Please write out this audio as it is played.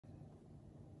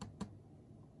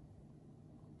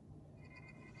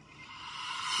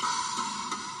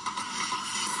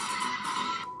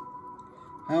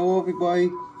everybody,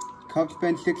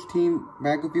 Cubspen16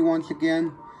 back with you once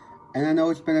again, and I know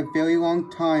it's been a very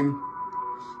long time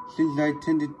since I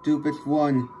attempted to do this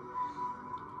one.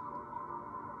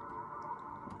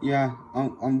 Yeah,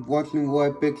 I'm watching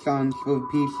Roulette BigJon for the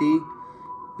PC,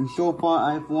 and so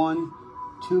far I've won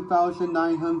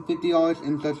 $2,950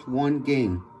 in just one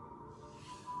game.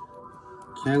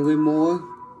 Can I win more?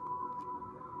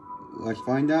 Let's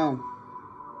find out.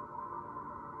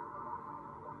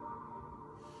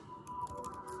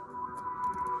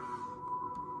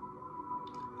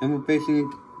 And we're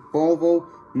facing Volvo,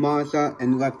 Mazda,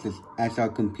 and Lexus as our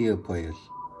computer players.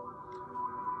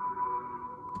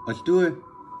 Let's do it.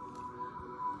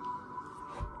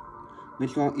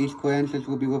 This round, each player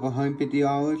will be worth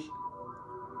 $150.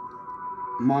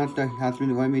 Mazda has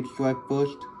been letting me strike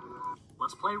first.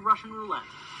 Let's play Russian roulette.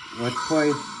 Let's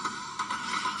play.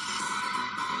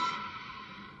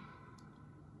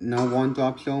 Now one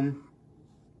drop zone.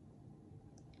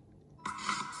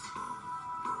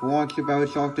 Watch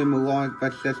about often melodic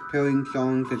but just pairing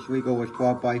songs as Rigo was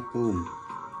brought by Boom.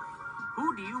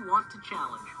 Who do you want to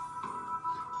challenge?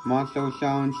 Monster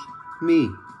sounds me.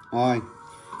 Alright.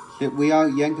 Sit we are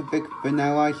Yankovic,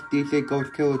 Vanilla Ice, DJ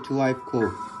Ghost Killer, 2 Life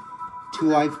Crew. 2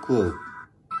 Life Crew.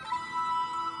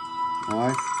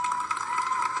 Alright.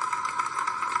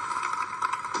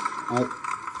 Alright.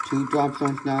 2 drop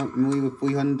zones now, and we with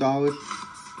 $300.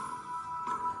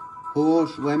 Who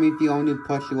else? Let me be on the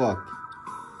push luck.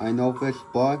 I know this,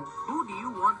 but who do you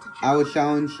want to challenge? I will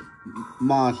challenge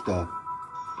Mazda.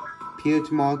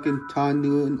 Peter Markin, Tom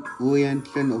Newton,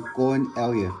 Williamson of Gordon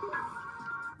Elliott.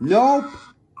 Nope!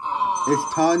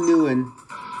 It's Tom Newton.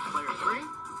 Player 3,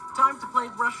 time to play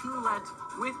Russian roulette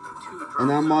with 2 drop zones. And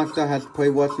now Mazda has played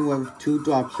Russian roulette with 2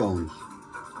 drop zones.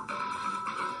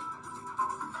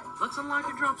 Let's unlock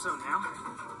a drop zone now.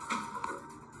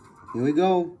 Here we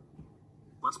go.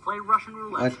 Let's play Russian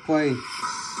roulette. Let's play.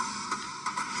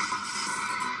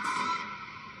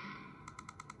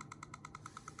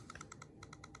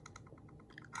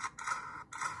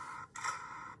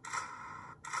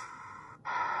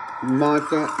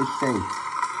 Mazda is safe.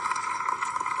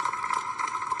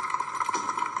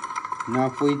 Now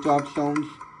 3 drop zones.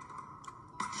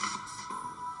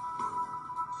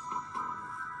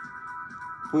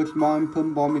 First modern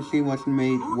pinball machine was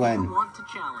made who when? Do you want to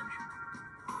challenge?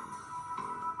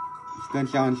 It's gonna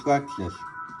challenge Lexus.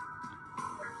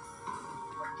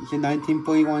 It's in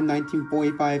 1941,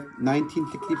 1945,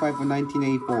 1965, or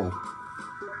 1984.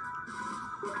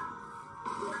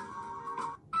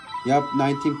 Yep,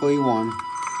 1941.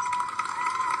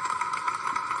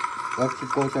 Lexus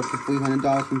goes up to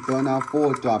 $300 and throwing out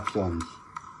 4 drop zones.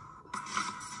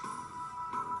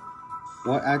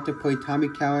 What actor played Tommy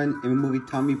Callan in the movie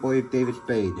Tommy Boy of David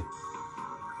Spade?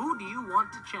 Who do you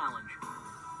want to challenge?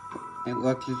 And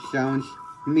Lexus challenged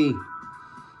me.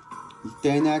 Is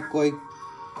Dan Aykroyd,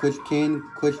 Chris King,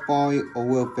 Chris Farley, or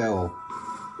Will Ferrell?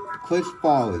 Chris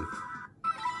Farley.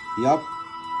 Yup.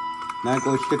 Now it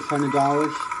goes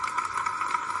 $600.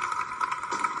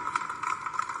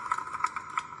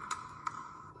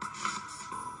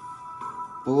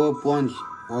 The word brunch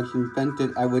was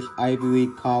invented with ivory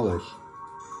collars.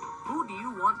 Who do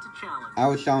you want to challenge? I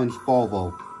will challenge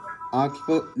Volvo.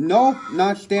 Oxford? Nope,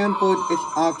 not Stanford, it's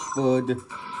Oxford. Player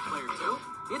 2,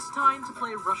 it's time to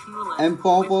play Russian roulette. And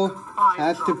Volvo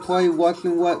has to play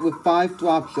Russian roulette with 5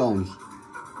 drop zones.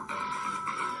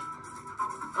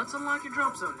 Let's unlock your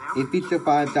drop zone now. If he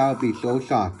survives, I'll be so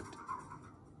shocked.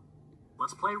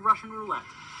 Let's play Russian roulette.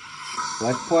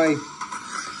 Let's play.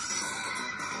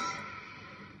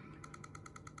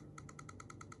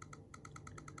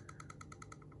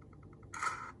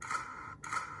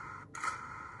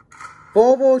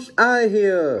 Volvo's out of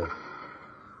here.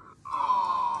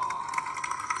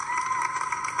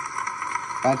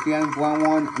 That's the end of round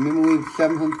 1. Remember, we have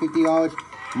 $750.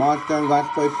 Mazda in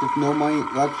last place with no money.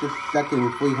 Lexus second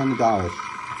with $300.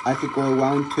 I should go to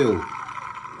round 2.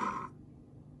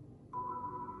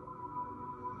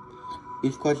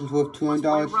 Each question's worth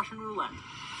 $200. Russian roulette.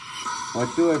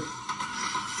 Let's do it.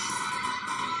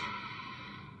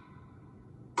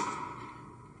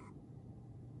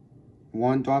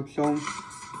 One drop zone.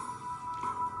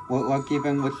 What lucky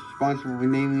event was responsible for the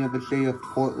naming of the city of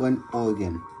Portland,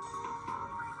 Oregon?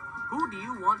 Who do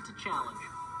you want to challenge?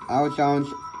 I will challenge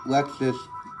Lexus.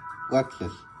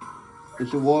 Lexus.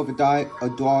 It's a roll of a die, a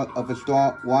draw of a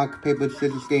straw, rock, paper,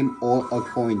 scissors game, or a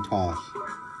coin toss.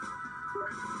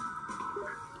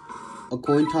 A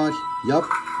coin toss? Yup.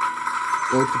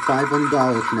 Goes to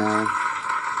 $500 now.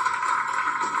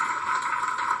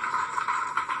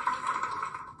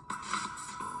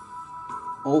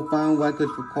 All final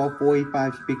records for call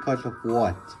 45s because of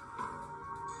what?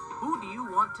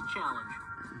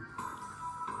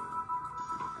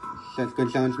 That's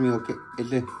gonna sound to me okay.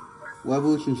 Is it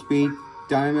Revolution Speed,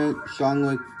 Diamond, Song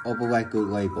of a record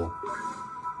label?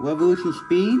 Revolution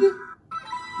Speed?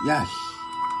 Yes.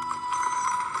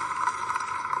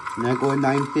 And I go at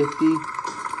 950.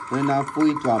 We're now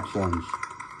 3 drop zones.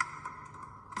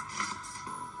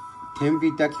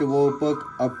 Timothy Dexter wrote a book,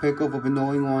 A Pickle of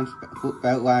Annoying Ones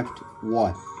that lacked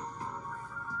what?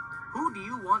 Who do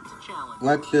you want to challenge?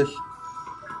 Lexus,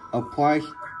 a price,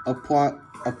 a plot,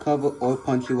 a cover, or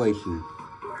punctuation.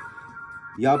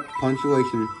 Yup,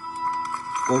 punctuation.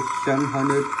 Go to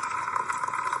 700.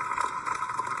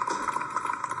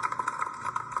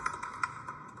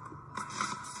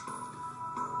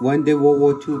 When did World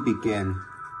War II begin?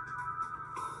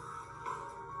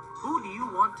 Who do you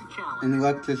want to challenge? And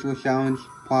Lexus will challenge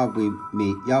probably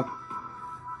me. Yup.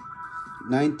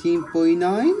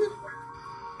 1949?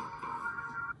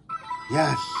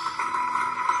 Yes.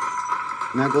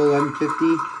 Now go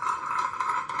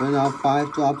 1150. We're now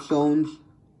 5 drop zones.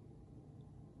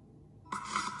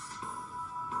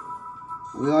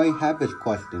 We already have this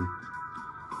question.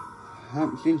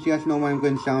 Since you guys know when I'm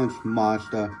going to challenge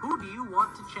Mazda. Who do you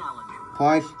want to challenge?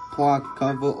 Price, plot,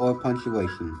 cover, or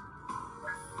punctuation?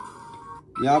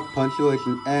 Yup,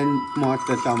 punctuation. And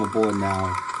Mazda's on the board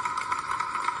now.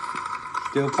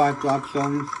 Still 5 drop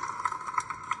zones.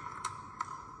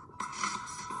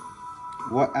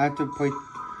 What actor played...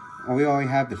 Oh, we already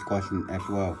have this question as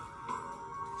well.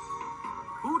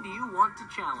 Who do you want to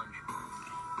challenge?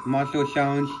 Mazda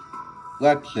challenge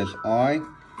Lexus, alright?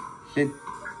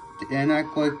 And I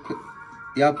click...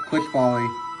 Yup, Chris Farley.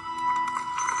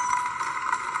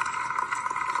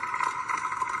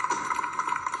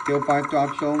 Still 5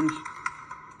 drop zones.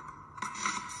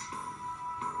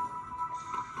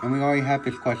 And we already have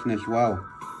this question as well.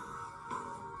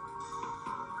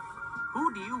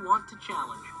 Who do you want to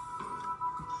challenge?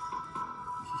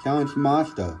 Challenge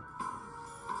Mazda.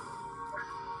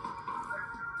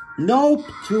 Nope!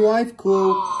 2 life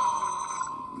clue.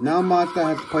 Now Mazda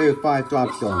has to play with 5 drop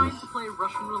It's zones. time to play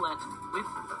Russian roulette with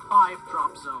 5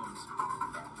 drop zones.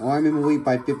 Oh, I'm in the lead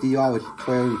by $50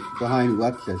 trailing behind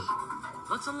Lexus.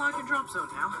 Let's unlock a drop zone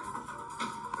now.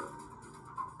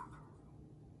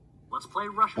 Let's play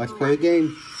Russian Let's roulette. play a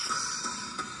game.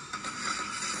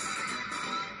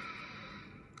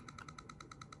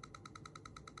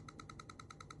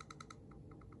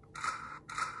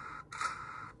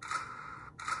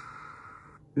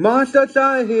 Mazda's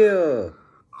out here!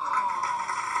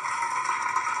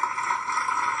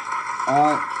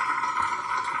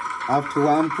 Off to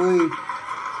round 3.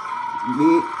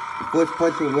 Me, first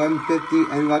place with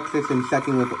 $1150 and Lexus in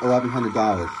second with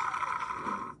 $1,100.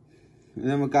 And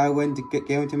then I gotta win to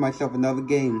guarantee myself another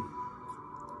game.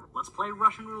 Let's play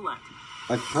Russian roulette.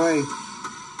 Let's play.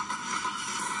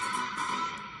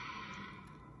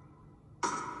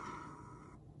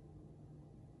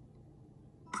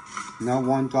 Now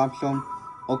 1 drop zone.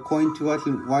 According to us,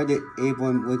 why did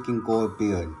Abraham Lincoln grow a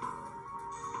beard?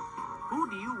 Who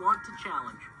do you want to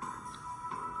challenge?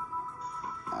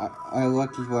 I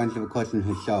like to answer the question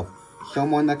himself.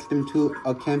 Someone next to him too,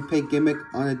 a campaign gimmick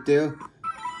on a deal?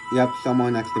 Yep,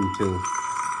 someone next to him too.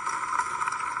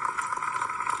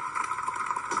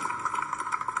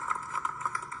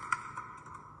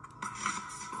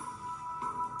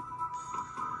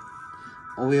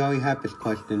 Oh, we already have this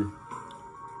question.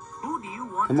 Who do you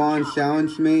want Come to on,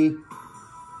 challenge? challenge me.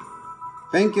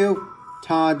 Thank you,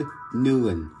 Todd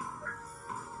Newland.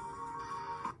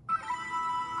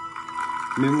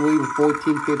 Memory with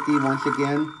 1450 once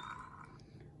again.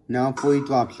 Now 3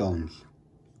 drop zones.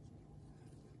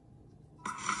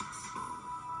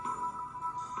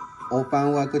 All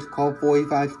final records called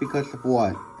 45 because of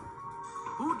what?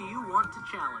 Who do you want to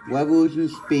challenge? Revolution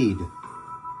Speed.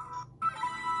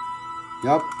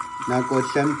 Yup, now go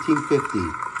 1750.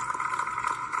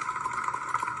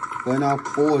 We're now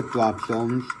 4 drop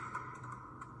zones.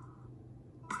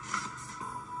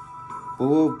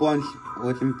 Blue Bunch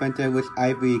was invented with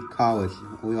Ivy College.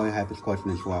 We already have this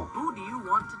question as well. Who do you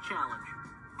want to challenge?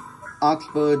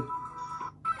 Oxford.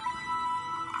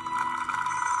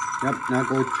 Yep, now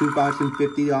go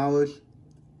 $2,050.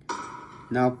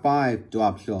 Now 5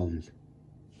 drop zones.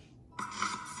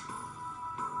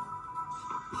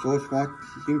 George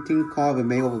Washington Carver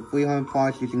made over 300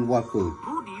 products using what food?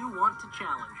 Who do you want to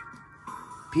challenge?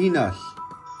 Peanuts.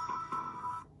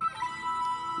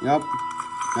 Yep.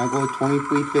 Now go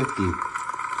 $23.50.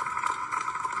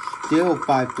 Still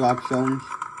 5 drop zones.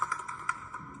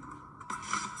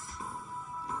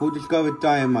 Who discovered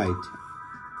dynamite?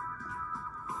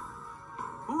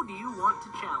 Who do you want to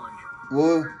challenge?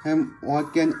 Wilhelm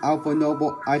Röntgen, Alfred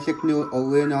Nobel, Isaac Newton, or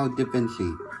Leonardo da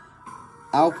Vinci?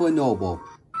 Alfred Nobel.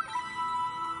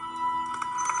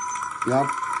 Yup.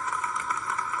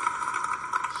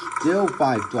 Still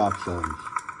 5 drop zones.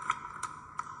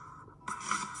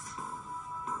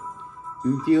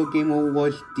 In field game, what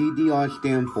was DDR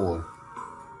stand for?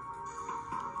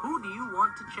 Who do you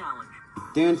want to challenge?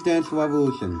 Dance Dance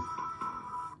Revolution.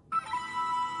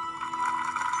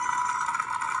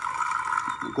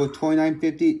 Go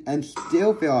 2950 and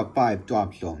still fail at 5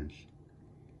 drop zones.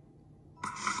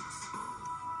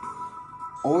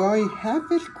 Oh, I already have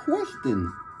this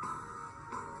question.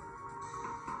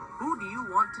 Who do you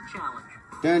want to challenge?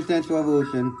 Dance Dance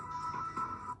Revolution.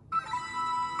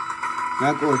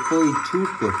 Now go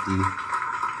 3250.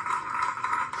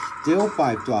 Still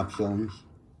 5 drop zones.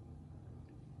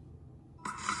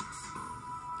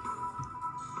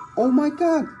 Oh my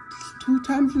god! 2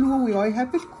 times in a row we already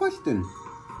have this question.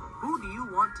 Who do you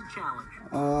want to challenge?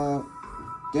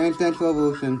 Dance Dance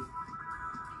Revolution.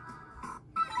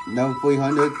 No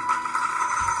 300.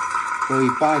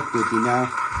 3550 now.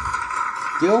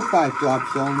 Still 5 drop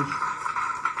zones.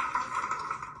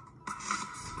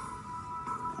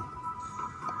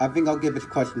 I think I'll give this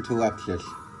question to Alexis.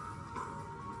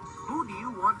 Who do you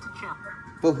want to challenge?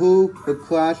 For who? For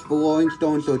Clash, for Rolling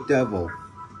Stones, or Devil?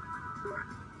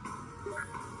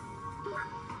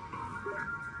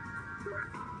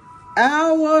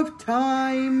 Out of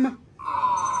time!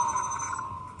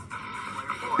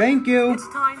 Thank you! It's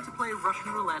time to play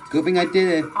Russian roulette. Good thing I did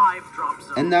it. 5 drop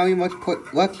zones. And now we must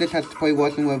put... Alexis has to play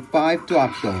Russian with 5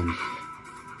 drop zones.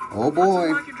 Oh boy. Let's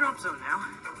unlock your drop zone now.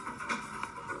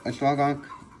 Let's log on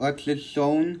Alexis'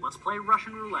 zone. Let's play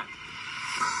Russian roulette.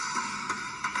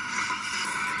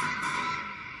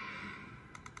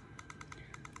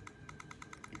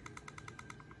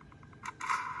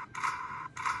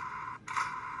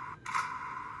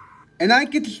 And I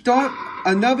get to start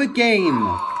another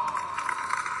game.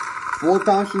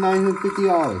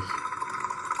 $4,950.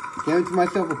 Guarantee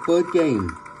myself a 3rd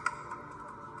game.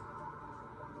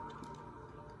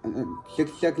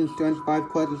 6 seconds to answer 5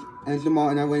 questions, answer them all,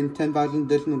 and I win $10,000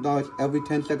 additional dollars every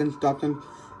 10 seconds. Stop them.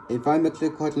 If I miss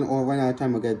a question or run out of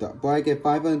time, I'll get it. But I get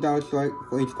 $500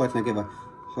 for each question I give her.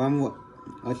 So I'm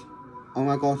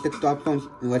gonna go 6 stop zones,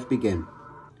 and let's begin.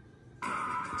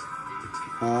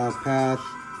 Pass. Pass.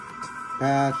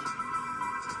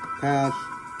 Pass.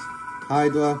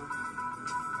 Hydra.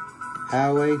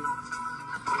 Highway.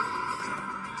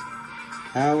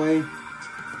 Highway.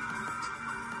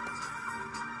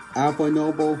 Alpha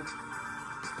Noble.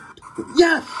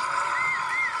 Yes!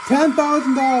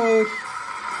 $10,000!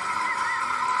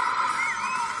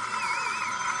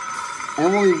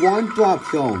 And only 1 drop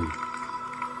zone.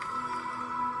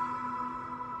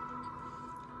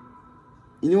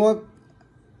 You know what?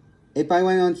 If I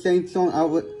went on same zone, I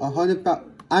would 100,000.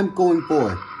 I'm going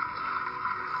for it.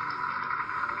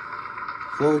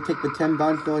 So we take the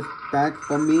 $10,000 back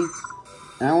from me.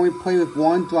 And I only play with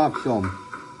 1 drop zone.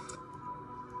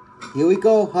 Here we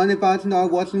go,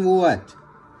 $100,000 Russian roulette.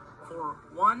 For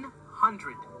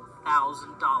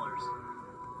 $100,000.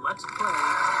 Let's play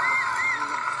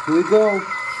roulette. Here we go.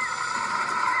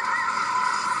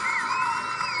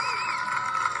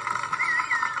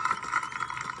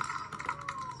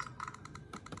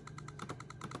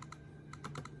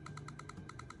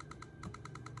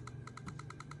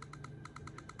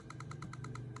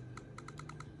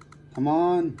 Come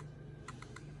on.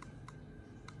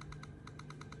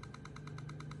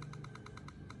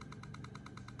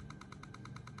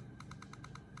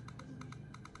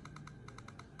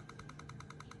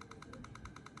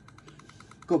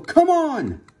 Go, come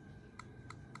on!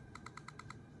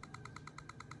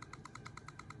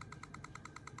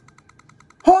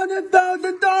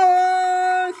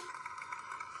 $100,000!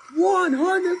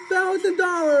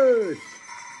 $100,000!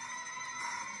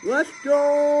 Let's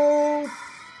go!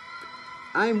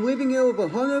 I'm leaving it with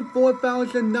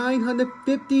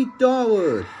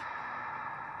 $104,950.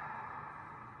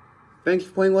 Thanks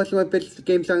for playing Watching My Bitch the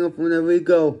game sign up whenever we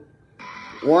go.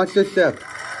 Watch the step.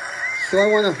 So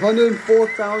I won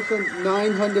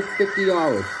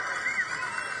 $104,950.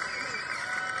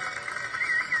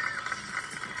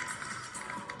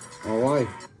 Alright.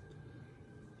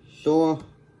 So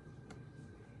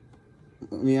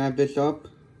let me add this up.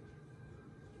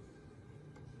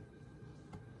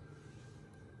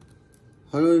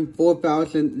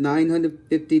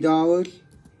 $104,950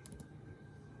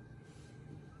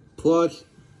 plus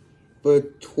the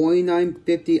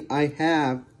 $29.50 I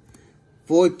have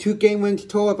for 2 game wins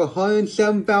total of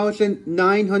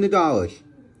 $107,900.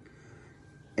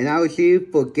 And I will see you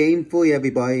for game 3,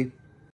 everybody.